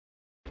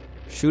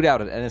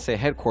Shootout at NSA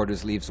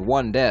headquarters leaves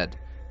 1 dead,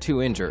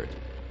 2 injured.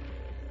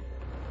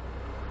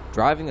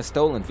 Driving a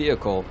stolen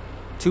vehicle,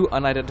 2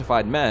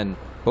 unidentified men,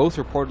 both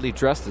reportedly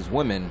dressed as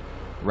women,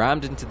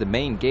 rammed into the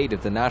main gate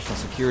of the National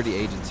Security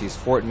Agency's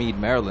Fort Meade,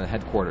 Maryland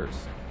headquarters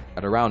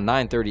at around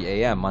 9:30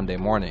 a.m. Monday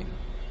morning.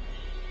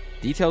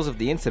 Details of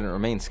the incident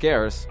remain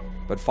scarce,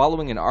 but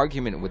following an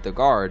argument with the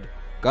guard,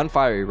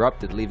 gunfire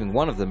erupted, leaving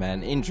one of the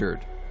men injured,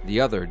 the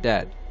other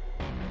dead.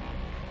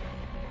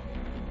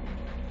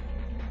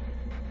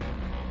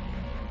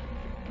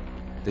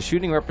 The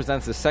shooting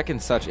represents the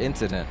second such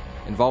incident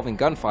involving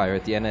gunfire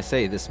at the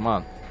NSA this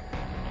month.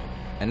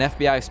 An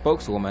FBI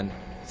spokeswoman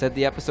said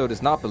the episode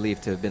is not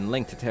believed to have been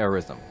linked to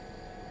terrorism.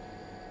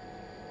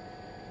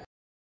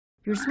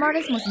 Your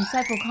smartest, most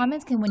insightful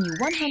comments can win you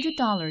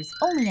 $100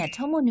 only at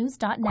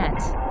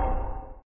TomoNews.net.